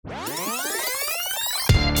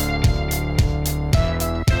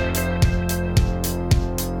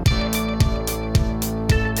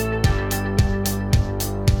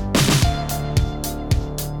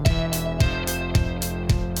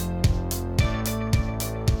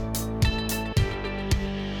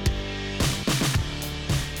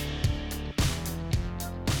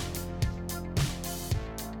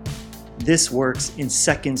This works in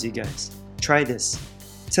seconds, you guys. Try this.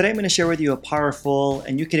 Today I'm going to share with you a powerful,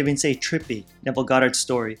 and you could even say trippy, Neville Goddard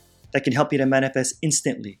story that can help you to manifest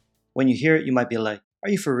instantly. When you hear it, you might be like,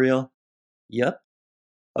 are you for real? Yup.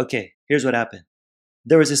 Okay, here's what happened.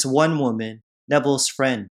 There was this one woman, Neville's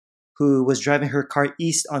friend, who was driving her car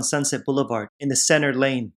east on Sunset Boulevard in the center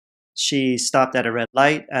lane. She stopped at a red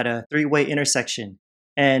light at a three-way intersection,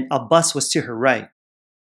 and a bus was to her right.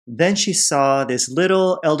 Then she saw this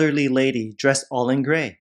little elderly lady dressed all in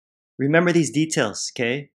gray. Remember these details,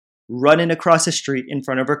 okay? Running across the street in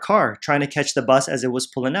front of her car, trying to catch the bus as it was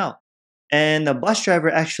pulling out. And the bus driver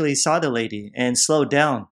actually saw the lady and slowed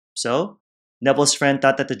down. So, Neville's friend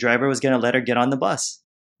thought that the driver was going to let her get on the bus.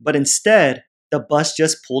 But instead, the bus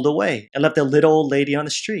just pulled away and left the little old lady on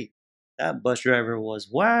the street. That bus driver was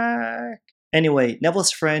whack. Anyway,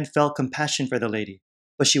 Neville's friend felt compassion for the lady,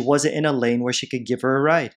 but she wasn't in a lane where she could give her a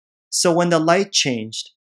ride. So when the light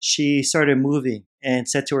changed, she started moving and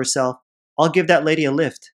said to herself, I'll give that lady a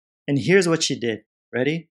lift. And here's what she did.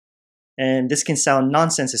 Ready? And this can sound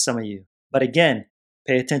nonsense to some of you, but again,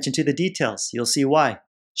 pay attention to the details. You'll see why.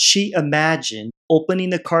 She imagined opening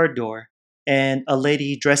the car door and a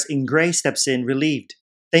lady dressed in gray steps in, relieved,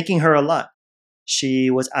 thanking her a lot. She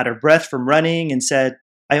was out of breath from running and said,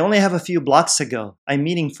 I only have a few blocks to go. I'm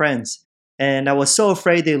meeting friends. And I was so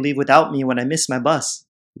afraid they'd leave without me when I missed my bus.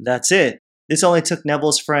 That's it. This only took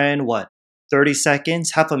Neville's friend, 30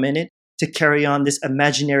 seconds, half a minute, to carry on this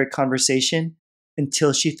imaginary conversation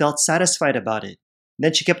until she felt satisfied about it.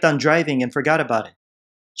 Then she kept on driving and forgot about it.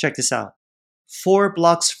 Check this out. 4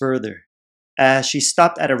 blocks further, as she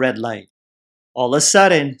stopped at a red light, all of a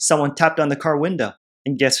sudden, someone tapped on the car window.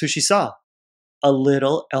 And guess who she saw? A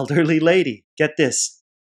little elderly lady, get this,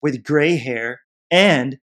 with gray hair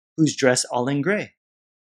and who's dressed all in gray.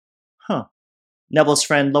 Neville's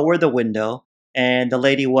friend lowered the window, and the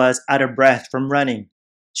lady was out of breath from running.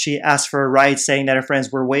 She asked for a ride, saying that her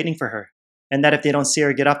friends were waiting for her, and that if they don't see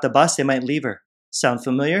her get off the bus, they might leave her. Sound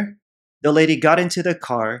familiar? The lady got into the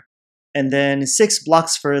car, and then 6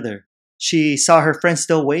 blocks further, she saw her friend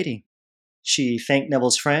still waiting. She thanked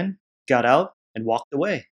Neville's friend, got out, and walked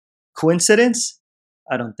away. Coincidence?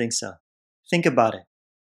 I don't think so. Think about it.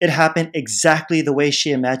 It happened exactly the way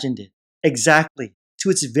she imagined it. Exactly, to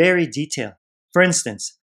its very detail. For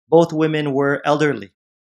instance, both women were elderly.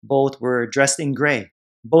 Both were dressed in gray.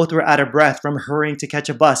 Both were out of breath from hurrying to catch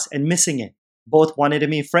a bus and missing it. Both wanted to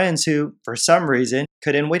meet friends who, for some reason,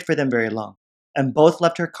 couldn't wait for them very long. And both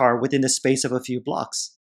left her car within the space of a few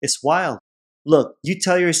blocks. It's wild. Look, you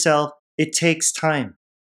tell yourself it takes time.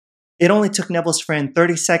 It only took Neville's friend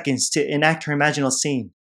 30 seconds to enact her imaginal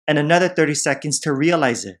scene and another 30 seconds to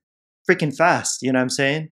realize it. Freaking fast, you know what I'm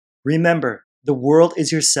saying? Remember, the world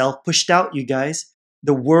is yourself pushed out, you guys.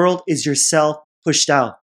 The world is yourself pushed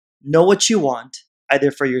out. Know what you want,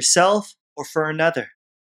 either for yourself or for another.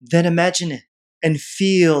 Then imagine it and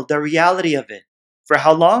feel the reality of it. For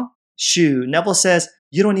how long? Shoo, Neville says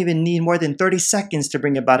you don't even need more than 30 seconds to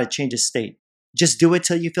bring about a change of state. Just do it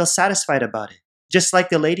till you feel satisfied about it, just like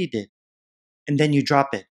the lady did. And then you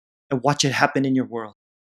drop it and watch it happen in your world.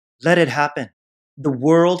 Let it happen. The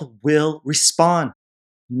world will respond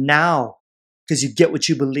now because you get what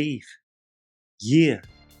you believe. Yeah.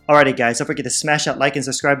 Alrighty guys, don't forget to smash that like and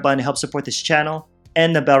subscribe button to help support this channel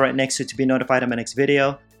and the bell right next to it to be notified of my next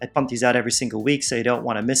video. I pump these out every single week so you don't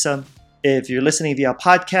want to miss them. If you're listening via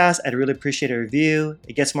podcast, I'd really appreciate a review.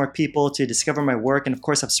 It gets more people to discover my work and of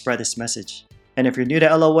course help spread this message. And if you're new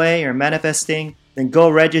to LOA or manifesting, then go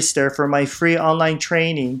register for my free online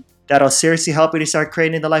training that'll seriously help you to start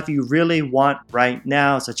creating the life you really want right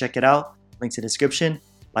now. So check it out. Links in the description.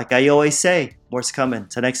 Like I always say, more's coming.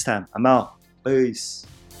 Till next time, I'm out. Peace.